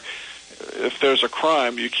 where if there's a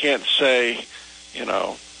crime, you can't say,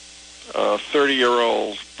 a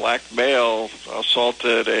 30-year-old black male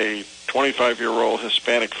assaulted a 25-year-old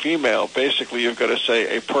Hispanic female. Basically, you've got to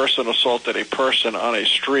say a person assaulted a person on a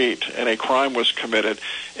street and a crime was committed.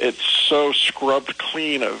 It's so scrubbed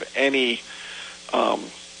clean of any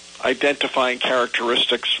identifying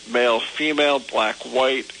characteristics, male, female, black,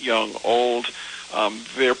 white, young, old.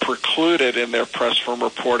 They're precluded in their press from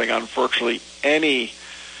reporting on virtually any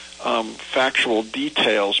factual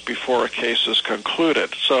details before a case is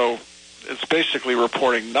concluded. So it's basically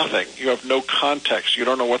reporting nothing. You have no context. You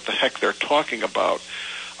don't know what the heck they're talking about.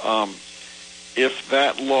 If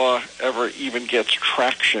that law ever even gets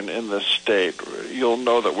traction in this state, you'll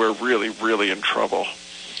know that we're really, really in trouble.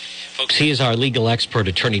 Folks, he is our legal expert,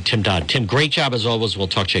 attorney Tim Dodd. Tim, great job as always. We'll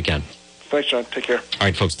talk to you again. Thanks, John. Take care. All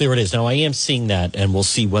right, folks, there it is. Now, I am seeing that, and we'll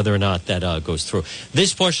see whether or not that goes through.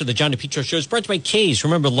 This portion of the John DePietro Show is brought to you by K's.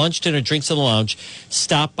 Remember, lunch, dinner, drinks in the lounge.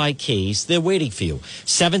 Stop by K's. They're waiting for you.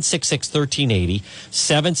 766-1380.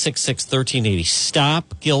 766-1380.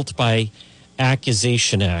 Stop Guilt by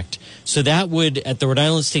Accusation Act. So that would, at the Rhode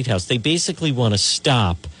Island State House, they basically want to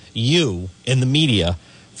stop you in the media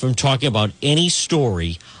from talking about any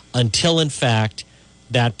story until, in fact,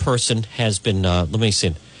 that person has been, let me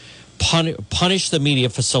see, punish the media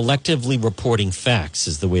for selectively reporting facts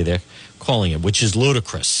is the way they're calling it, which is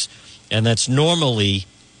ludicrous. And that's normally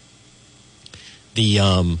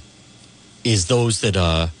the is those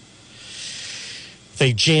that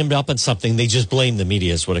they jammed up on something, they just blame the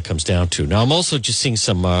media is what it comes down to. Now, I'm also just seeing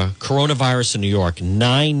some coronavirus in New York,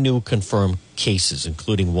 9 new confirmed cases,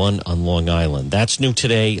 including one on Long Island. That's new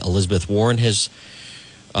today. Elizabeth Warren has,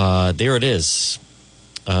 there it is.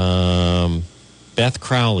 Beth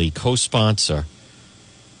Crowley, co-sponsor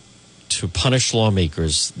to punish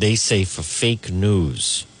lawmakers, they say, for fake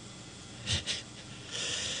news.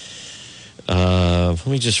 Let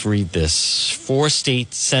me just read this. 4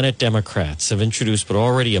 state Senate Democrats have introduced but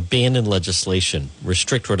already abandoned legislation,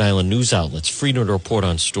 restrict Rhode Island news outlets, freedom to report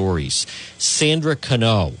on stories. Sandra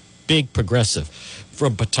Cano, big progressive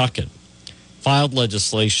from Pawtucket, filed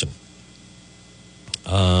legislation.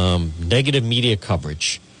 Negative media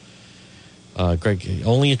coverage. Greg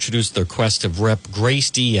only introduced the request of Rep.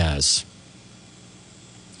 Grace Diaz.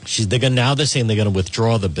 Now they're saying they're going to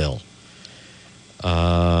withdraw the bill.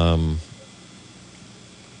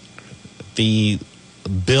 The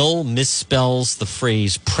bill misspells the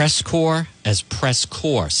phrase press corps as press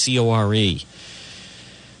corps, C-O-R-E.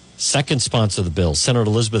 Second sponsor of the bill, Senator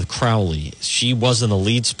Elizabeth Crowley. She wasn't the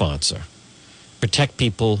lead sponsor. Protect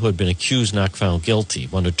people who had been accused, not found guilty.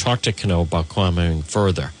 Wanted to talk to Cano about commenting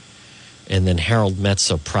further. And then Harold Metz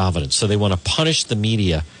of Providence. So they want to punish the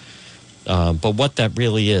media. But what that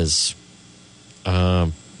really is,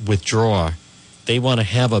 withdraw. They want to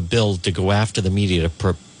have a bill to go after the media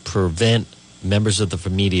to prevent members of the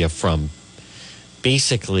media from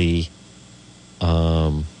basically,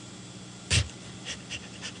 that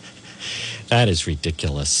is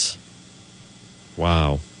ridiculous.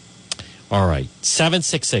 Wow. All right,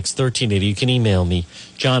 766-1380. You can email me,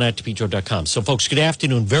 john@depetro.com. So, folks, good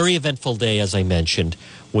afternoon. Very eventful day, as I mentioned,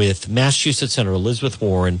 with Massachusetts Senator Elizabeth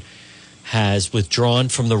Warren has withdrawn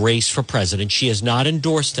from the race for president. She has not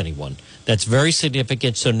endorsed anyone. That's very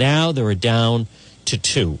significant. So now they're down to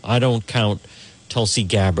 2. I don't count Tulsi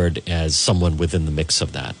Gabbard as someone within the mix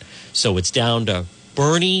of that. So it's down to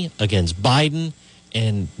Bernie against Biden,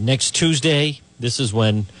 and next Tuesday, this is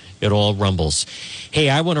when it all rumbles. Hey,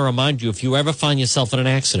 I want to remind you, if you ever find yourself in an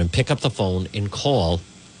accident, pick up the phone and call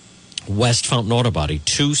West Fountain Auto Body,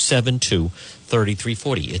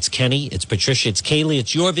 272-3340. It's Kenny, it's Patricia, it's Kaylee,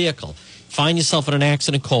 it's your vehicle. Find yourself in an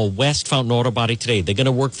accident, call West Fountain Auto Body today. They're going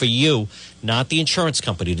to work for you, not the insurance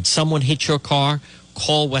company. Did someone hit your car?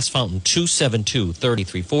 Call West Fountain,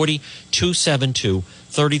 272-3340,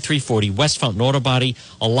 272-3340, West Fountain Auto Body.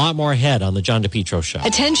 A lot more ahead on the John DePietro Show.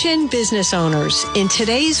 Attention business owners. In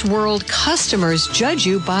today's world, customers judge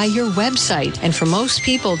you by your website. And for most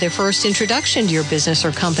people, their first introduction to your business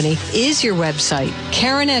or company is your website.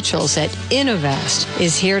 Karen Etchels at Innovast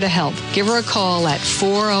is here to help. Give her a call at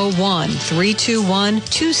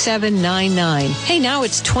 401-321-2799. Hey, now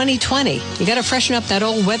it's 2020. You got to freshen up that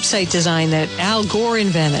old website design that Al Gore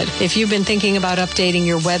invented. If you've been thinking about updating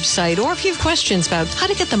your website, or if you have questions about how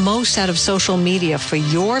to get the most out of social media for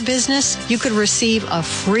your business, you could receive a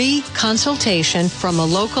free consultation from a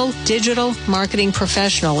local digital marketing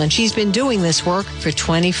professional, and she's been doing this work for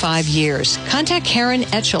 25 years. Contact Karen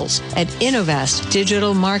Etchels at Innovast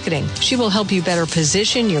Digital Marketing. She will help you better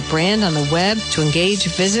position your brand on the web to engage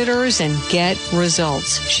visitors and get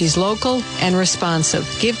results. She's local and responsive.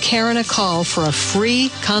 Give Karen a call for a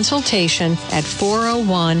free consultation at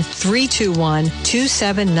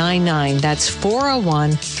 401-321-2799. That's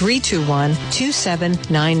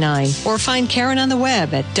 401-321-2799. Or find Karen on the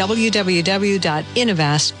web at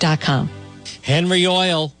www.innovast.com. Henry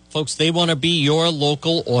Oil. Folks, they want to be your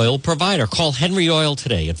local oil provider. Call Henry Oil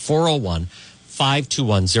today at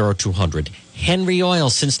 401-521-0200. Henry Oil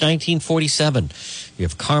since 1947. You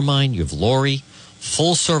have Carmine, you have Lori.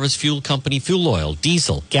 Full-service fuel company, fuel oil,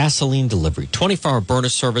 diesel, gasoline delivery, 24-hour burner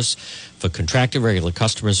service for contracted regular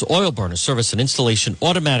customers, oil burner service and installation,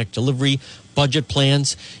 automatic delivery, budget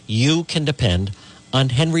plans. You can depend on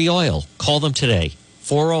Henry Oil. Call them today,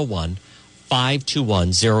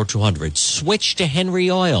 401-521-0200. Switch to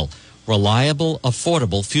Henry Oil. Reliable,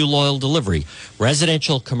 affordable fuel oil delivery.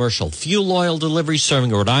 Residential, commercial fuel oil delivery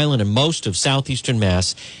serving Rhode Island and most of southeastern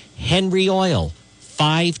Mass. Henry Oil,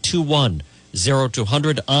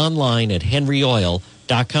 521-0200, online at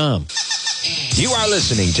henryoil.com. You are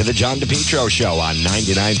listening to The John DePietro Show on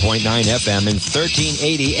 99.9 FM and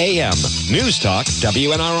 1380 AM. News Talk,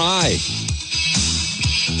 WNRI.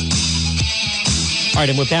 All right,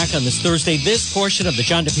 and we're back on this Thursday. This portion of The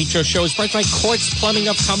John DePietro Show is brought to you by Quartz Plumbing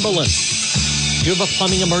of Cumberland. Do you have a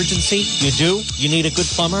plumbing emergency? You do? You need a good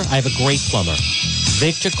plumber? I have a great plumber.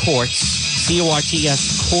 Victor Quartz,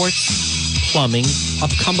 C-O-R-T-S, Quartz Plumbing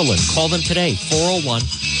of Cumberland. Call them today,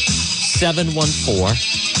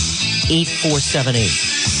 401-714-8478.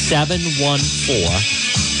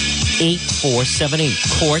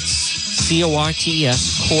 714-8478. Quartz, C-O-R-T-S,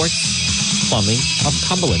 Quartz Plumbing of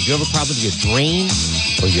Cumberland. Do you have a problem with your drain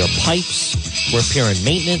or your pipes, repair and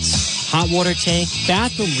maintenance, hot water tank,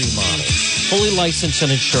 bathroom remodel, fully licensed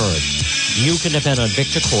and insured? You can depend on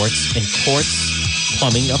Victor Quartz and Quartz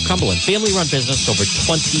Plumbing of Cumberland. Family-run business over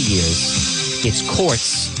 20 years. It's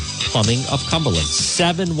Quartz Plumbing of Cumberland.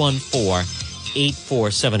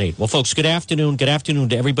 714-8478. Well, folks, good afternoon. Good afternoon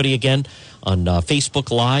to everybody again on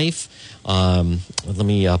Facebook Live. Let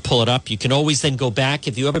me pull it up. You can always then go back.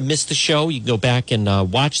 If you ever missed the show, you can go back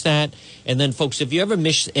and watch that. And then, folks, if you ever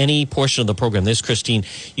miss any portion of the program, this, Christine,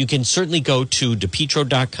 you can certainly go to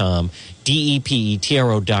DePietro.com,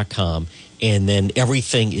 DEPETRO.com, and then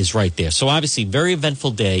everything is right there. So, obviously, very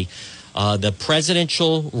eventful day. The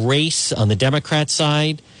presidential race on the Democrat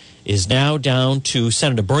side is now down to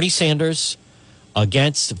Senator Bernie Sanders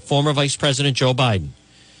against former Vice President Joe Biden.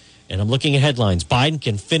 And I'm looking at headlines. Biden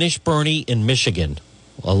can finish Bernie in Michigan.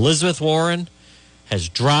 Elizabeth Warren has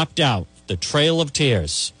dropped out. The Trail of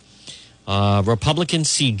Tears. Republicans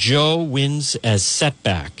see Joe wins as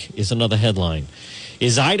setback is another headline.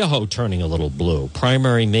 Is Idaho turning a little blue?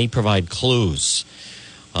 Primary may provide clues.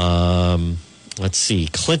 Let's see.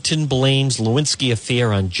 Clinton blames Lewinsky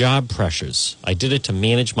affair on job pressures. I did it to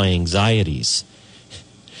manage my anxieties.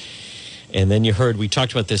 And then you heard, we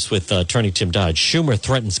talked about this with Attorney Tim Dodge. Schumer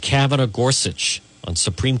threatens Kavanaugh Gorsuch on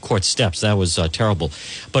Supreme Court steps. That was terrible.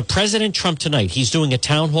 But President Trump tonight, he's doing a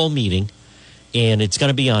town hall meeting, and it's going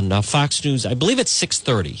to be on Fox News. I believe it's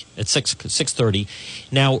 6:30. It's 6:30.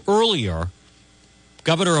 Now, earlier,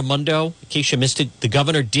 Governor Raimondo, in case you missed it, the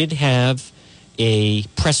governor did have a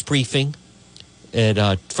press briefing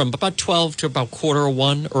at from about 12 to about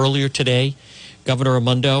 1:15 earlier today. Governor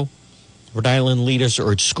Raimondo, Rhode Island leaders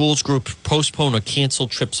urge schools group postpone or cancel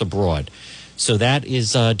trips abroad. So that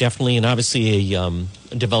is definitely and obviously a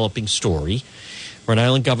developing story. Rhode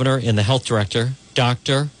Island governor and the health director,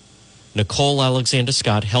 Dr. Nicole Alexander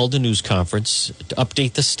Scott, held a news conference to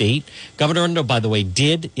update the state. Governor Raimondo, by the way,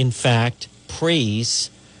 did in fact praise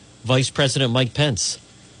Vice President Mike Pence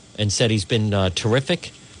and said he's been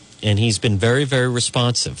terrific and he's been very, very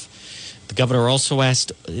responsive. The governor also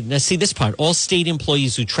asked, now see this part, all state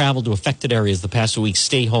employees who traveled to affected areas the past week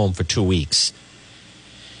stay home for 2 weeks.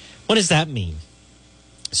 What does that mean?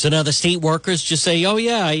 So now the state workers just say, oh,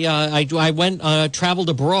 yeah, I went, traveled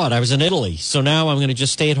abroad. I was in Italy. So now I'm going to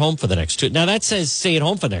just stay at home for the next 2. Now that says stay at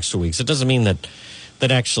home for the next 2 weeks. It doesn't mean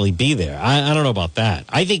that actually be there. I don't know about that.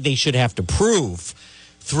 I think they should have to prove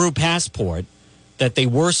through passport that they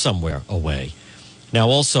were somewhere away. Now,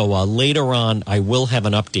 also, later on, I will have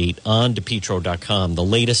an update on DePietro.com, the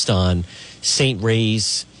latest on St.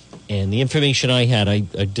 Ray's. And the information I had, I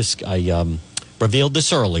revealed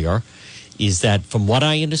this earlier, is that from what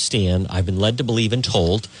I understand, I've been led to believe and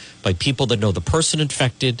told by people that know the person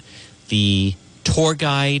infected, the tour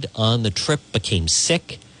guide on the trip became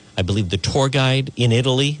sick. I believe the tour guide in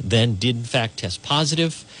Italy then did, in fact, test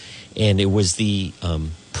positive. And it was the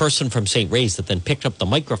person from St. Ray's that then picked up the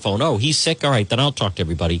microphone. Oh, he's sick? All right, then I'll talk to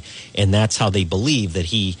everybody. And that's how they believe that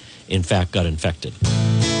he, in fact, got infected.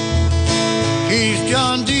 He's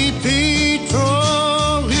John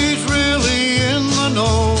DePietro. He's really in the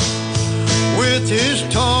know with his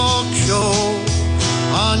talk show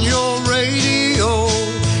on your radio.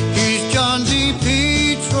 He's John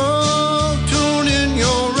DePietro. Tune in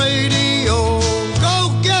your radio. Go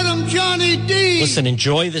get him, Johnny D. Listen,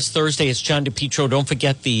 enjoy this Thursday. It's John DePietro. Don't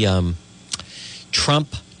forget the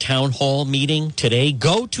Trump town hall meeting today.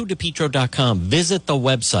 Go to DePietro.com. Visit the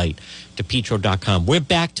website, DePietro.com. We're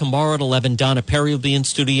back tomorrow at 11. Donna Perry will be in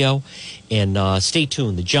studio. And stay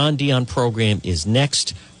tuned. The John Dion program is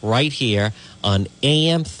next right here on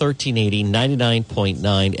AM 1380,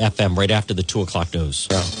 99.9 FM, right after the 2 o'clock news.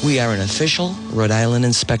 We are an official Rhode Island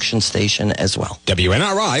inspection station as well.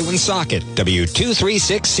 WNRI Woonsocket,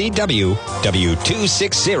 W236CW,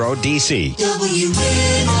 W260DC.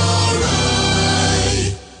 WNRI.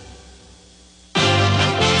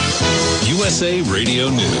 USA Radio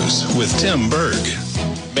News with Tim Berg.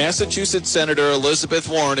 Massachusetts Senator Elizabeth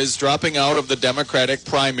Warren is dropping out of the Democratic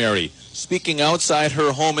primary. Speaking outside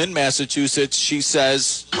her home in Massachusetts, she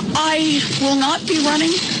says, I will not be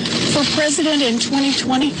running for president in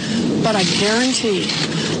 2020, but I guarantee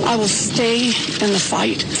I will stay in the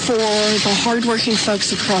fight for the hardworking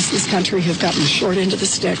folks across this country who've gotten the short end of the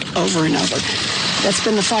stick over and over. That's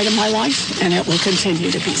been the fight of my life, and it will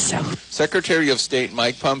continue to be so. Secretary of State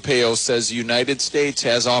Mike Pompeo says the United States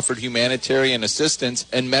has offered humanitarian assistance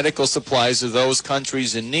and medical supplies to those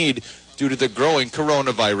countries in need due to the growing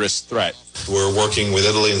coronavirus threat. We're working with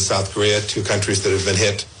Italy and South Korea, two countries that have been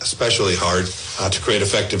hit especially hard, to create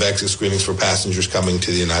effective exit screenings for passengers coming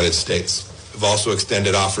to the United States. We've also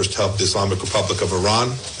extended offers to help the Islamic Republic of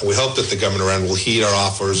Iran, and we hope that the government of Iran will heed our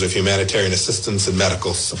offers of humanitarian assistance and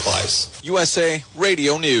medical supplies. USA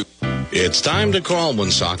Radio News. It's time to call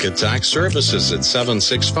Woonsocket Tax Services at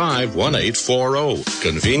 765-1840.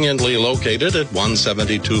 Conveniently located at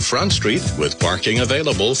 172 Front Street with parking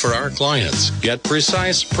available for our clients. Get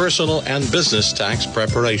precise personal and business tax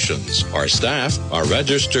preparations. Our staff are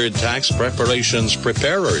registered tax preparations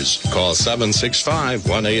preparers. Call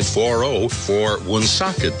 765-1840 for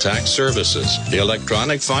Woonsocket Tax Services. The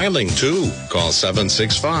electronic filing too. Call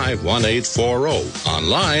 765-1840.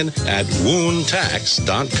 Online at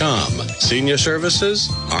woontax.com. Senior services,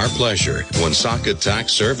 our pleasure. Woonsocket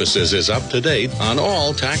Tax Services is up to date on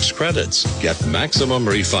all tax credits. Get maximum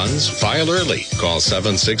refunds. File early. Call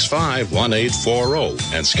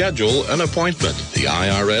 765-1840 and schedule an appointment. The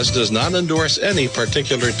IRS does not endorse any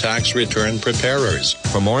particular tax return preparers.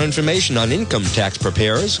 For more information on income tax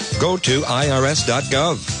preparers, go to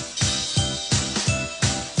irs.gov.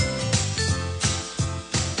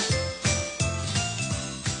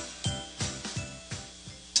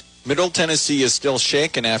 Middle Tennessee is still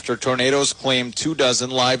shaken after tornadoes claimed 24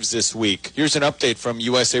 lives this week. Here's an update from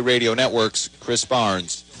USA Radio Network's Chris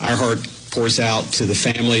Barnes. Our heart pours out to the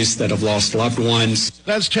families that have lost loved ones.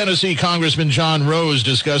 That's Tennessee Congressman John Rose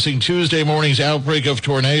discussing Tuesday morning's outbreak of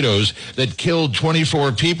tornadoes that killed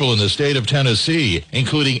 24 people in the state of Tennessee,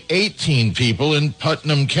 including 18 people in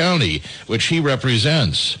Putnam County, which he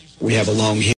represents. We have a long